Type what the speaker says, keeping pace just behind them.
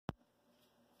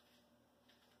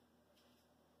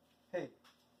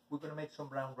we're gonna make some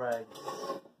brown rice.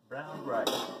 Brown rice,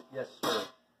 yes sir.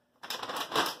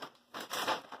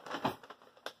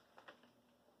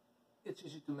 It's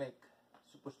easy to make,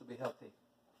 it's supposed to be healthy.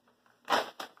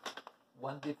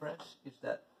 One difference is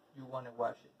that you want to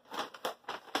wash it.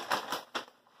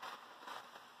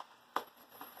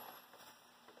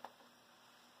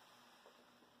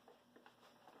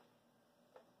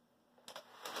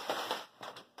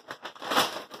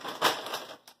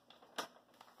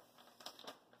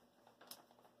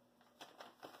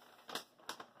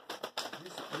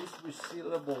 These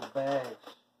resealable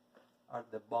bags are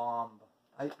the bomb.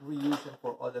 I reuse them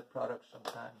for other products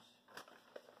sometimes.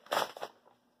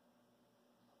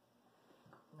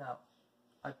 Now,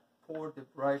 I pour the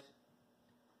rice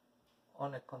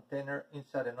on a container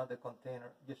inside another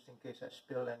container just in case I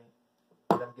spill any,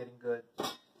 but I'm getting good.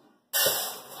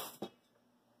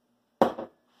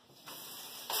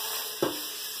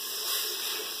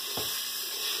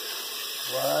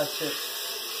 Wash it.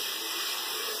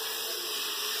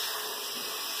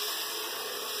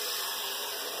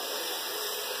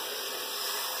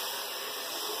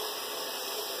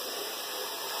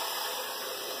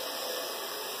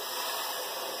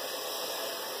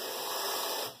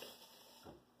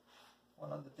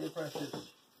 One of the differences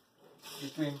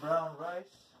between brown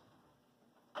rice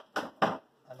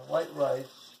and white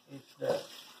rice is that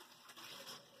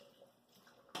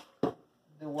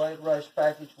the white rice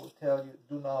package will tell you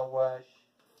do not wash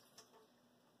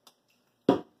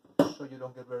so you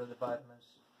don't get rid of the vitamins.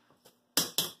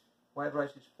 White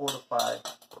rice is fortified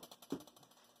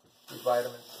with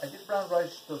vitamins. I think brown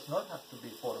rice does not have to be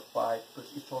fortified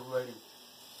because it's already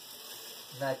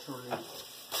naturally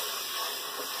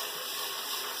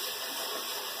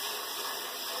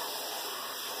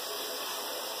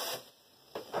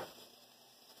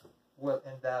well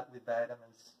endowed with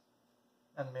vitamins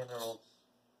and minerals.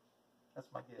 That's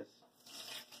my guess.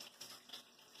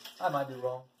 I might be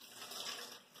wrong.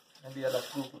 Maybe I'll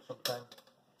ask Google sometime.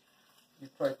 You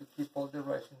try to keep all the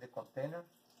rice in the container.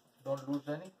 Don't lose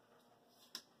any.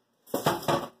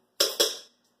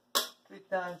 3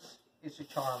 times is a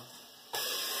charm.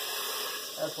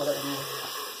 That's what I do.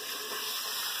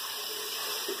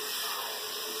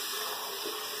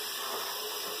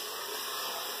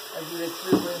 I do it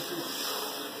 3 rinses.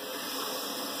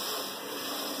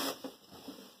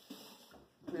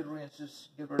 3 rinses.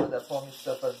 Get rid of that foamy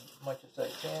stuff as much as I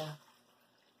can.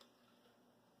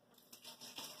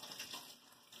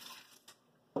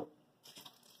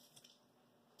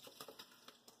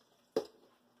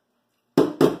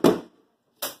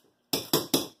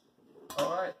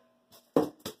 Alright.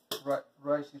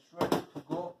 Rice is ready to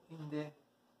go in the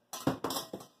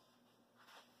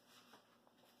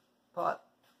pot.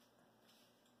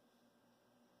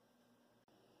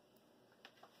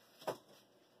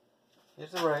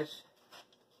 Here's the rice.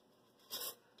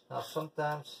 Now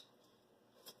sometimes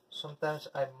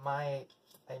I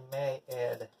may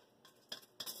add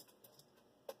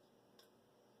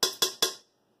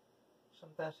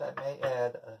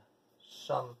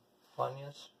some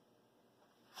onions,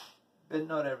 but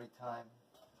not every time.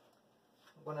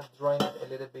 I'm gonna drain it a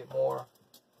little bit more.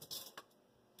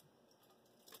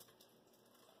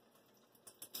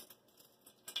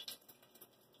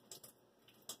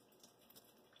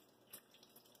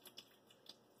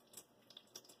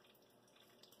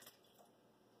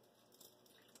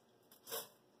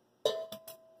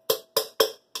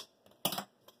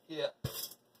 Yeah.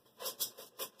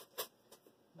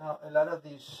 Now a lot of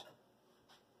these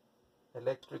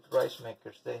electric rice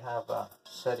makers, they have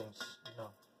settings, you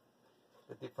know,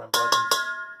 the different buttons.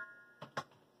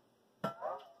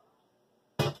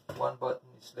 One button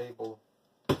is labeled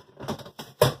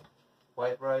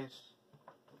white rice.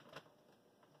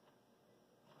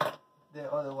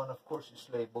 The other one, of course, is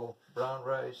labeled brown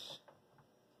rice.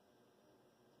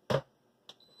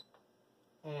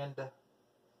 And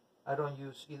I don't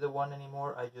use either one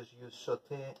anymore. I just use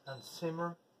saute and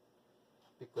simmer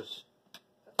because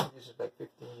I think this is like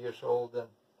 15 years old and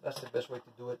that's the best way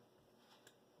to do it.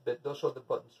 But those other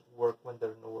buttons work when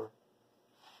they're newer.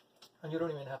 And you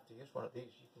don't even have to use one of these.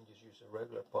 You can just use a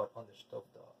regular pot on the stove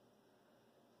top.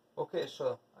 Okay,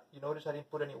 so you notice I didn't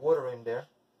put any water in there.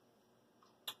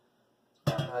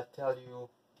 And I'll tell you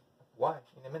why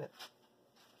in a minute.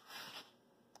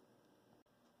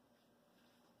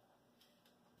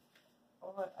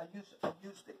 Alright, I used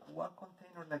one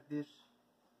container like this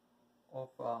of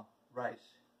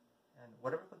rice, and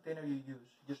whatever container you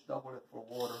use, just double it for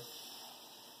water.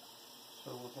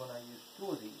 So we're gonna use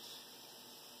 2 of these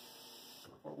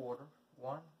for water.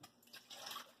 1,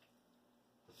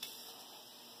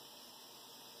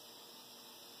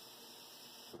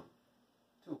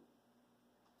 2.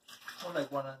 More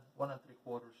like one and three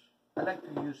quarters. I like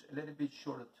to use a little bit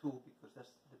shorter too because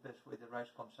that's the best way the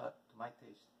rice comes out to my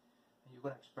taste. And you're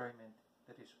gonna experiment.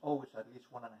 That is always at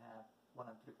least 1.5, 1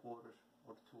 3/4,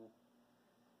 or 2.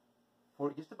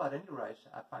 For just about any rice,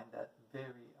 I find that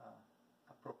very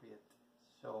appropriate.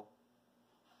 So.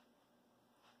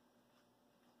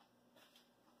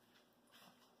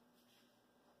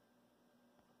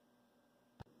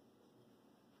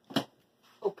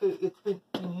 Okay, it's been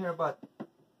in here about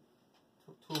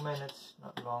 2 minutes,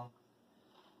 not long.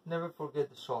 Never forget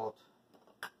the salt.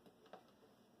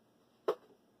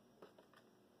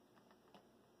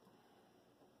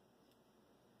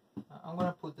 I'm going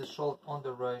to put the salt on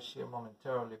the rice here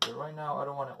momentarily, but right now I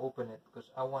don't want to open it because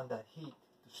I want that heat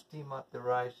to steam up the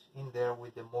rice in there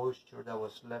with the moisture that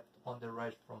was left on the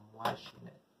rice from washing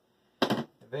it.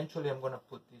 Eventually I'm going to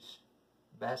put this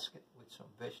basket with some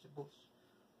vegetables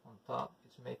on top.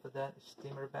 It's made for that, a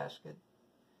steamer basket,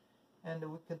 and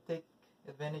we can take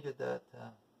advantage of that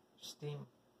steam,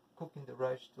 cooking the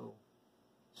rice to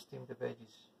steam the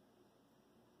veggies.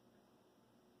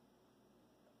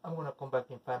 I'm going to come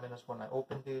back in 5 minutes when I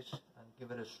open this and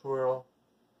give it a swirl.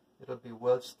 It'll be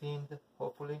well steamed,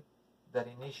 hopefully. That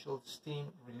initial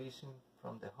steam releasing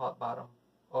from the hot bottom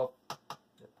of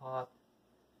the pot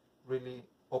really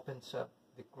opens up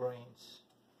the grains,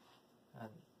 and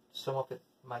some of it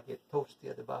might get toasty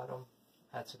at the bottom,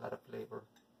 adds a lot of flavor,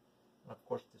 and of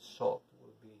course the salt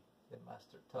will be the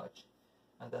master touch.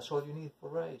 And that's all you need for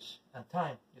rice. And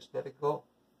time, just let it go.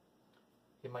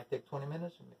 It might take 20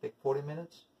 minutes, it might take 40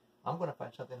 minutes. I'm going to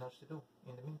find something else to do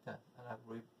in the meantime, and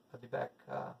I'll be back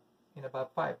in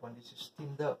about 5 when this is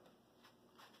steamed up.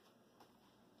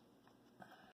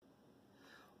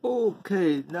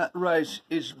 Okay, that rice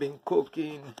is been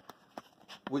cooking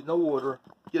with no water,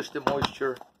 just the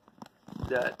moisture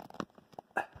that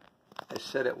I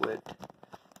set it with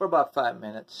for about 5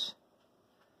 minutes.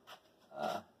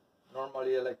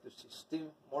 Normally I like to see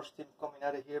more steam coming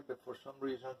out of here, but for some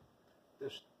reason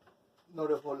there's not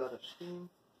a whole lot of steam.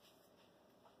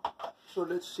 So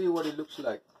let's see what it looks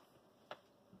like.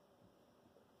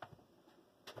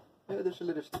 Yeah, there's a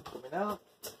little steam coming out.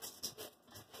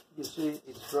 You see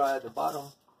it's dry at the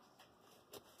bottom.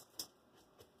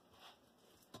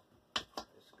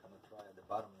 It's kind of dry at the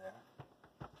bottom there.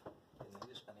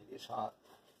 And it is hot.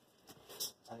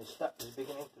 And it's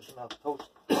beginning to smell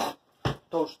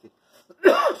toasty.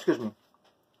 Excuse me.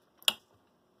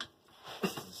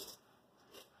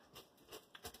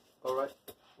 Alright,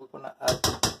 we're going to add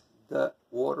the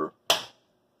water.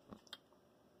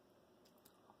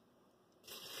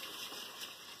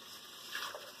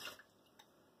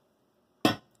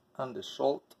 And the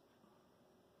salt.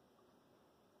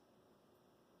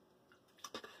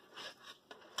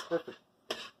 Perfect.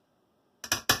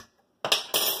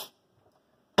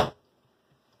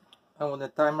 And when the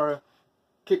timer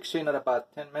kicks in at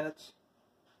about 10 minutes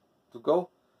to go,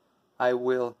 I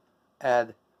will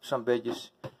add some veggies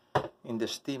in the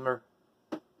steamer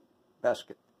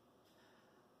basket.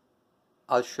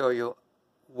 I'll show you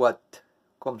what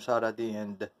comes out at the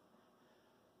end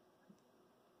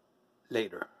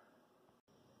later.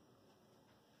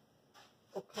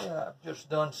 Okay, I've just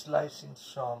done slicing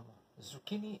some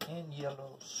zucchini and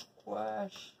yellow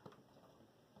squash.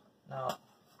 Now,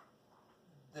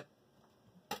 the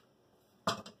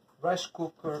rice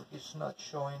cooker is not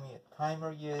showing me a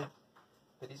timer yet,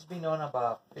 but it's been on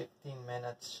about 15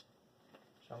 minutes.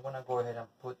 So I'm going to go ahead and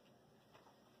put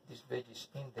these veggies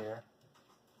in there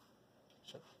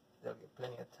so they'll get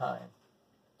plenty of time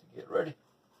to get ready.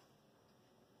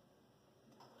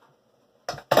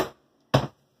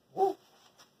 Woo!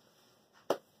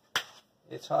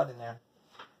 It's hot in there.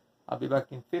 I'll be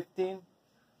back in 15.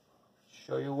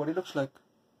 Show you what it looks like.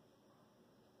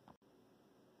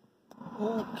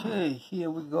 Okay, here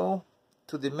we go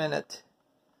to the minute.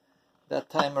 That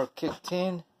timer kicked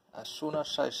in as soon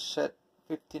as I set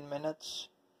 15 minutes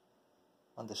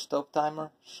on the stove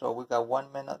timer. So we got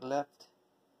 1 minute left.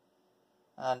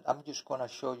 And I'm just going to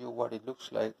show you what it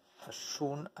looks like as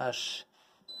soon as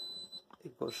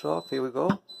it goes off. Here we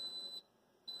go.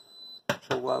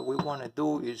 So what we want to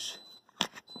do is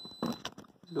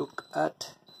look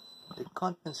at the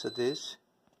contents of this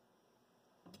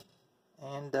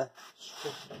and give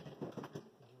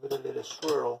it a little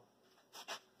swirl.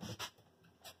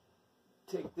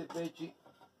 Take the veggie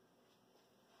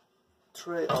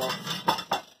tray off.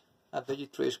 That veggie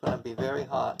tray is going to be very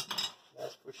hot,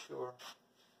 that's for sure.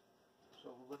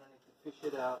 So we're going to need to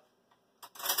fish it out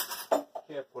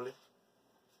carefully.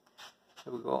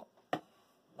 Here we go.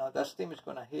 Now that steam is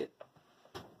going to hit,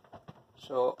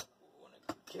 so we want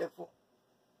to be careful.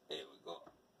 Here we go.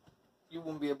 you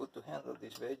won't be able to handle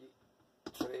this veggie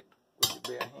tray with your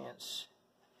bare hands.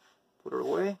 Put it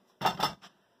away,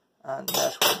 and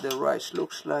that's what the rice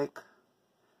looks like.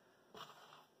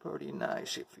 Pretty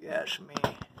nice, if you ask me.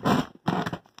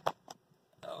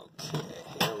 Okay,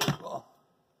 here we go.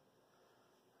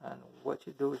 And what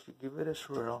you do is you give it a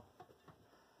swirl.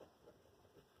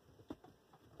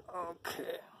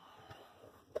 Okay.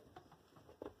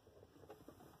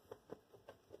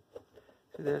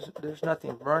 See, there's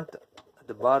nothing burnt at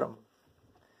the bottom.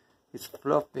 It's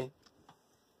fluffy.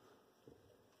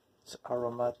 It's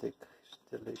aromatic. It's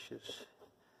delicious.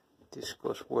 This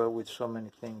goes well with so many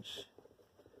things.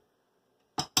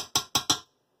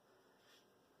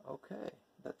 Okay,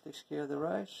 that takes care of the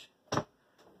rice.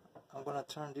 I'm gonna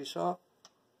turn this off.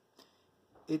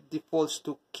 It defaults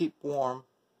to keep warm,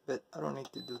 but I don't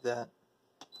need to do that.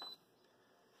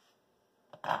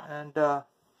 And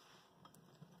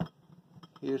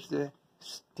here's the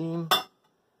steam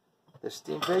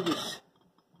veggies.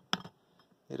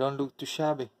 They don't look too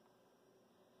shabby.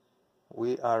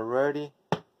 We are ready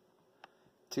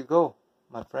to go,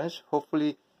 my friends.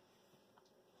 Hopefully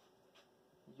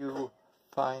you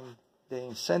find the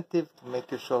incentive to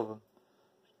make yourself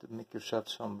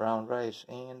some brown rice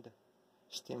and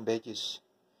steamed veggies.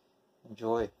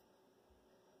 Enjoy.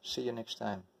 See you next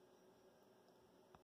time.